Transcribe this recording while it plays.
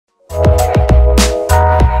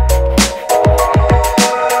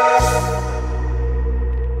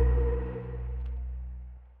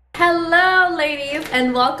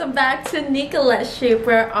welcome back to Nicolette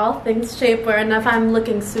Shapewear, all things shapewear. And if I'm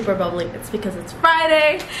looking super bubbly, it's because it's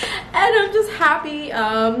Friday and I'm just happy.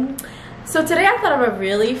 So today I thought of a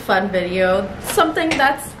really fun video, something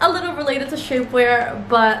that's a little related to shapewear,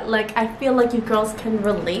 but like I feel like you girls can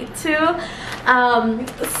relate to.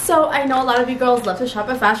 So I know a lot of you girls love to shop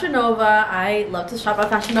at Fashion Nova. I love to shop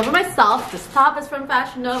at Fashion Nova myself. This top is from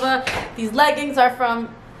Fashion Nova. These leggings are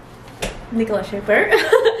from Nicolette Shapewear.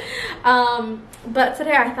 But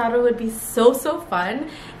today I thought it would be so fun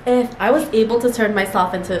if I was able to turn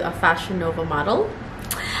myself into a Fashion Nova model.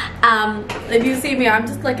 If you see me, I'm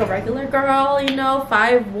just like a regular girl, you know,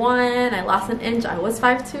 5'1". I lost an inch. I was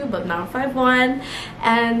 5'2", but now I'm 5'1",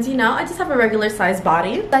 and you know, I just have a regular size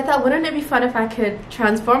body. I thought, wouldn't it be fun if I could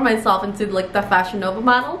transform myself into like the Fashion Nova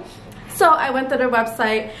model? So I went to their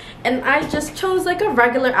website and I just chose like a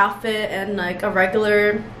regular outfit and like a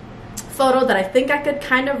regular photo that I think I could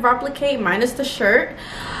kind of replicate minus the shirt.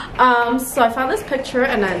 So I found this picture,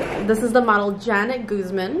 and then this is the model Janet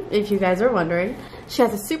Guzman, if you guys are wondering. She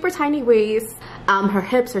has a super tiny waist. Her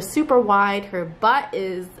hips are super wide. Her butt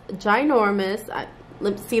is ginormous.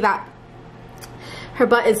 Let's see that. Her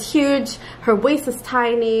butt is huge, her waist is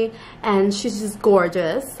tiny, and she's just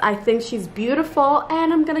gorgeous. I think she's beautiful,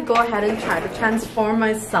 and I'm gonna go ahead and try to transform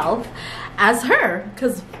myself as her,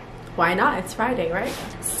 because why not? It's Friday, right?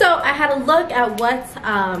 So I had a look at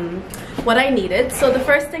what I needed. So the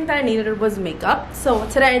first thing that I needed was makeup. So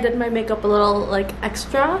today I did my makeup a little like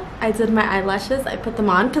extra. I did my eyelashes. I put them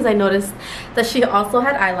on because I noticed that she also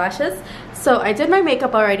had eyelashes. So I did my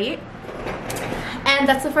makeup already. And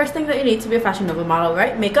that's the first thing that you need to be a Fashion Nova model,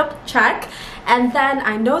 right? Makeup, check. And then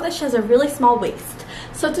I know that she has a really small waist.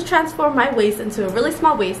 So to transform my waist into a really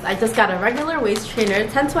small waist, I just got a regular waist trainer,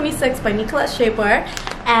 1026 by Nicolette Shapewear.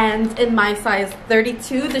 And in my size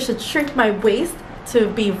 32, this should shrink my waist to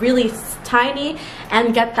be really tiny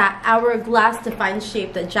and get that hourglass defined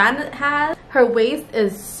shape that Janet has. Her waist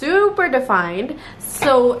is super defined,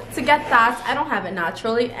 so to get that, I don't have it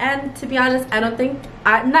naturally, and to be honest, I don't think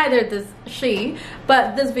neither does she,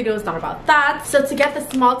 but this video is not about that. So to get the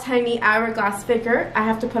small tiny hourglass figure, I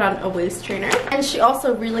have to put on a waist trainer. And she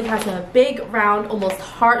also really has a big round, almost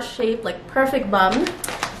heart shaped, like perfect bum.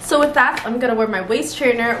 So with that, I'm gonna wear my waist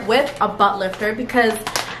trainer with a butt lifter because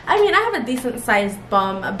I mean, I have a decent sized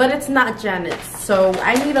bum, but it's not Janet's, so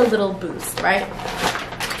I need a little boost, right?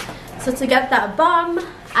 So to get that bum,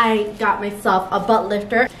 I got myself a butt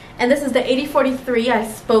lifter. And this is the 8043. I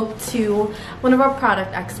spoke to one of our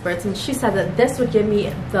product experts, and she said that this would give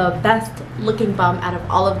me the best looking bum out of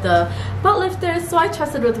all of the butt lifters. So I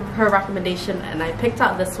trusted with her recommendation, and I picked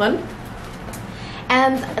out this one.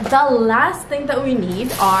 And the last thing that we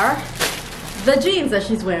need are the jeans that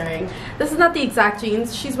she's wearing. This is not the exact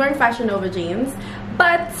jeans. She's wearing Fashion Nova jeans,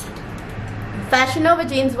 but Fashion Nova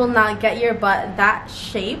jeans will not get your butt that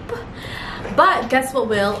shape. But guess what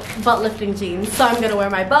will? Butt lifting jeans. So I'm gonna wear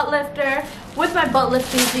my butt lifter with my butt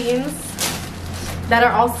lifting jeans that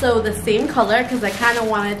are also the same color because I kind of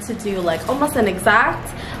wanted to do like almost an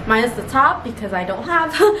exact minus the top because I don't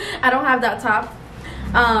have that top.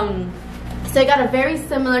 So I got a very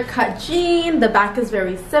similar cut jean. The back is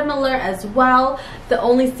very similar as well. The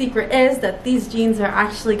only secret is that these jeans are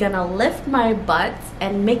actually gonna lift my butt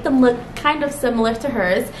and make them look kind of similar to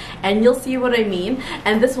hers, and you'll see what I mean.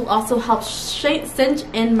 And this will also help cinch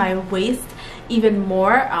in my waist even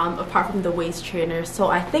more, apart from the waist trainer. So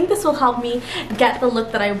I think this will help me get the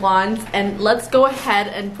look that I want. And let's go ahead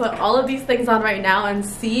and put all of these things on right now and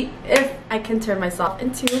see if I can turn myself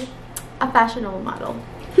into a Fashion Nova model.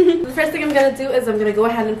 The first thing I'm gonna do is I'm gonna go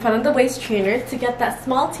ahead and put on the waist trainer to get that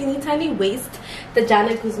small teeny tiny waist that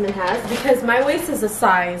Janet Guzman has, because my waist is a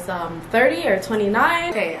size 30 or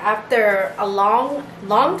 29. Okay, after a long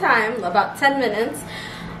time, about 10 minutes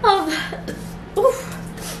of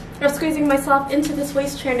squeezing myself into this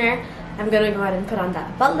waist trainer, I'm gonna go ahead and put on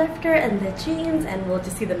that butt lifter and the jeans, and we'll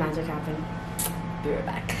just see the magic happen. Be right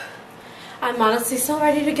back. I'm honestly so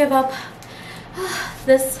ready to give up.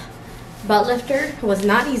 This butt lifter was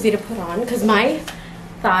not easy to put on because my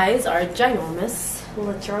thighs are ginormous,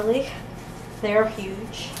 literally. They're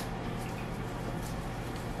huge.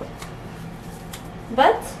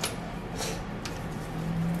 But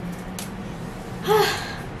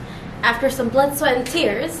after some blood, sweat, and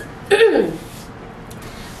tears,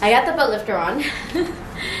 I got the butt lifter on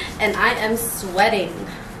and I am sweating.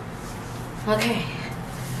 Okay,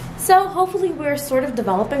 so hopefully we're sort of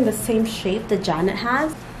developing the same shape that Janet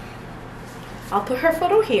has. I'll put her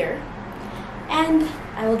photo here, and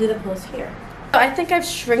I will do the pose here. So I think I've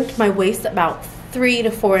shrinked my waist about 3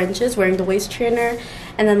 to 4 inches wearing the waist trainer,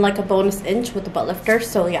 and then like a bonus inch with the butt lifter.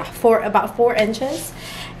 So yeah, about 4 inches.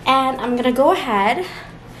 And I'm gonna go ahead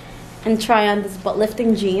and try on this butt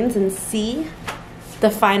lifting jeans and see the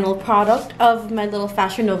final product of my little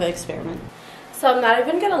Fashion Nova experiment. So I'm not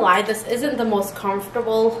even gonna lie, this isn't the most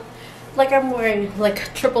comfortable. Like, I'm wearing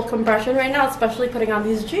like triple compression right now, especially putting on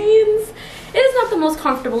these jeans. It is not the most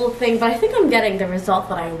comfortable thing, but I think I'm getting the result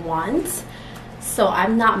that I want, so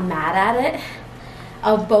I'm not mad at it.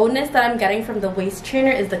 A bonus that I'm getting from the waist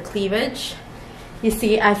trainer is the cleavage. You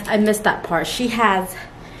see, I missed that part. She has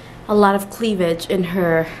a lot of cleavage in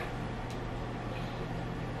her.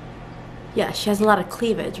 Yeah, she has a lot of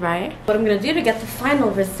cleavage, right? What I'm gonna do to get the final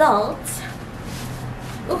result.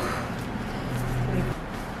 Ooh.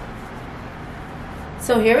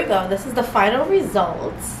 So here we go. This is the final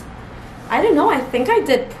results. I don't know, I think I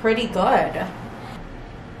did pretty good. And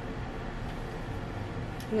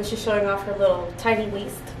then she's showing off her little tiny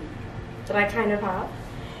waist that I kind of have.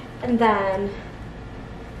 And then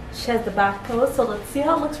she has the back pose, so let's see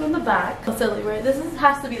how it looks from the back. So silly, right?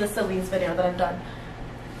 Has to be the silliest video that I've done.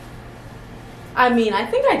 I mean, I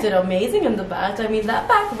think I did amazing in the back. I mean, that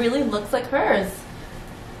back really looks like hers.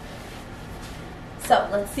 So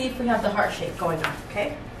let's see if we have the heart shape going on,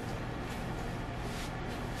 okay?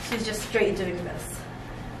 She's just straight doing this.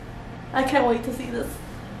 I can't wait to see this.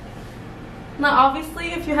 Now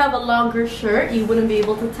obviously if you have a longer shirt, you wouldn't be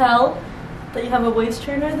able to tell that you have a waist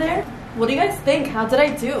trainer there. What do you guys think? How did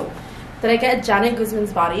I do? Did I get Janet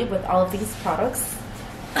Guzman's body with all of these products?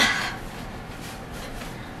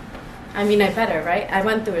 I mean, I better, right? I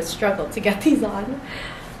went through a struggle to get these on.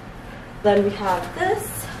 Then we have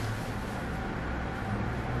this.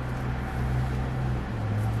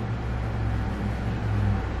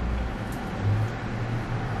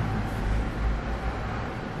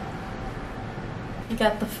 You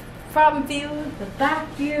got the front view, the back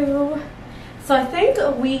view. So I think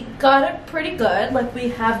we got it pretty good. Like, we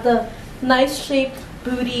have the nice shaped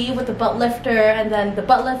booty with the butt lifter, and then the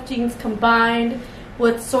butt lift jeans combined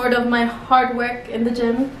with sort of my hard work in the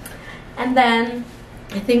gym. And then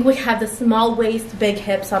I think we have the small waist, big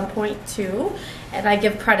hips on point too. And I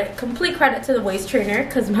give complete credit to the waist trainer,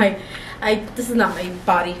 because this is not my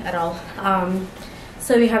body at all.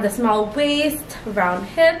 So we have the small waist, round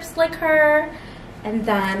hips like her. And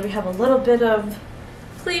then we have a little bit of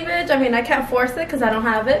cleavage. I mean, I can't force it because I don't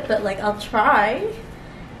have it, but like, I'll try.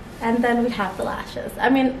 And then we have the lashes. I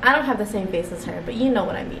mean, I don't have the same face as her, but you know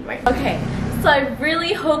what I mean, right? Okay, so I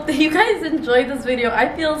really hope that you guys enjoyed this video.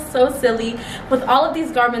 I feel so silly with all of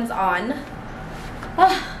these garments on.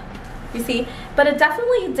 You see, but it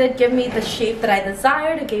definitely did give me the shape that I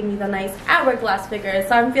desired. It gave me the nice hourglass figure,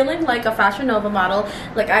 so I'm feeling like a Fashion Nova model.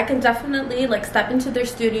 Like, I can definitely like step into their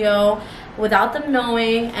studio without them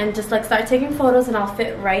knowing and just like start taking photos, and I'll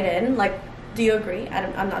fit right in. Like, do you agree?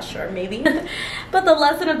 I'm not sure, maybe. But the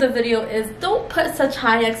lesson of the video is, don't put such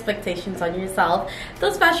high expectations on yourself.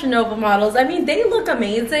 Those Fashion Nova models, I mean, they look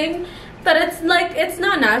amazing, but it's like, it's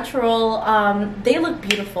not natural. They look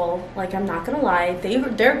beautiful, like, I'm not gonna lie,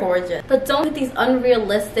 they're gorgeous. But don't put these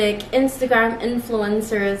unrealistic Instagram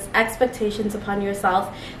influencers expectations upon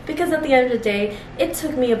yourself, because at the end of the day, it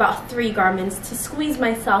took me about 3 garments to squeeze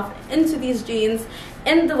myself into these jeans,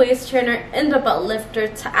 in the waist trainer, in the butt lifter,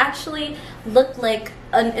 to actually look like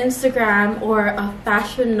an Instagram or a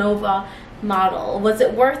Fashion Nova model. Was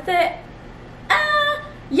it worth it?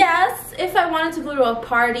 Yes, if I wanted to go to a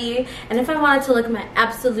party and if I wanted to look my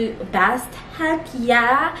absolute best, heck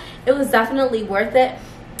yeah, it was definitely worth it.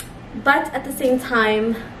 But at the same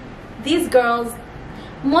time, these girls,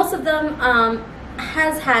 most of them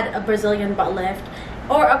has had a Brazilian butt lift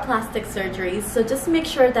or a plastic surgery, so just make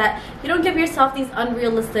sure that you don't give yourself these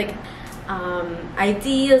unrealistic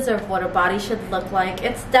ideas of what a body should look like.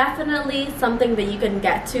 It's definitely something that you can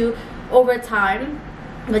get to over time,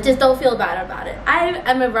 but just don't feel bad about it. I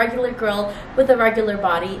am a regular girl with a regular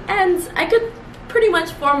body, and I could pretty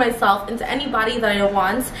much form myself into any body that I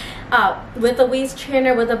want, with a waist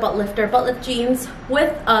trainer, with a butt lifter, butt lift jeans,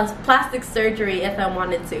 with a plastic surgery if I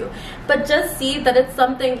wanted to. But just see that it's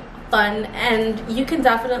something fun, and you can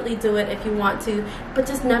definitely do it if you want to, but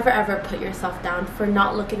just never ever put yourself down for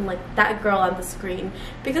not looking like that girl on the screen,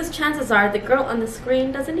 because chances are the girl on the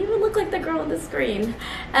screen doesn't even look like the girl on the screen.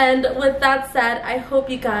 And with that said, I hope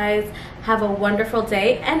you guys have a wonderful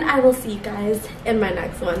day, and I will see you guys in my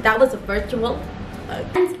next one. That was a virtual hug.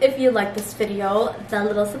 And if you like this video, the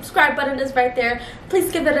little subscribe button is right there. Please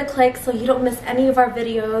give it a click so you don't miss any of our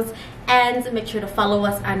videos. And make sure to follow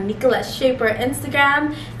us on Nicolette Shapewear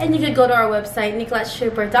Instagram, and you can go to our website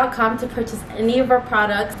nicoletteshapewear.com to purchase any of our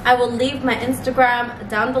products. I will leave my Instagram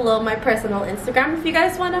down below, my personal Instagram, if you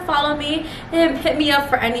guys want to follow me and hit me up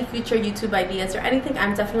for any future YouTube ideas or anything.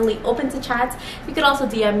 I'm definitely open to chat. You could also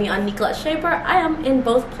DM me on Nicolette Shapewear. I am in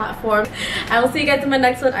both platforms. I will see you guys in my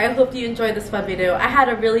next one. I hope you enjoyed this fun video. I had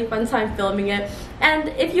a really fun time filming it. And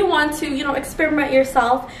if you want to, you know, experiment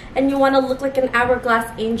yourself and you want to look like an hourglass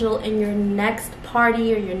angel in your next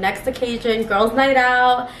party or your next occasion, girls' night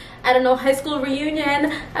out, I don't know, high school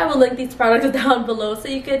reunion, I will link these products down below so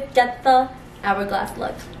you could get the hourglass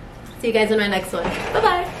look. See you guys in my next one. Bye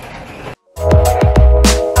bye.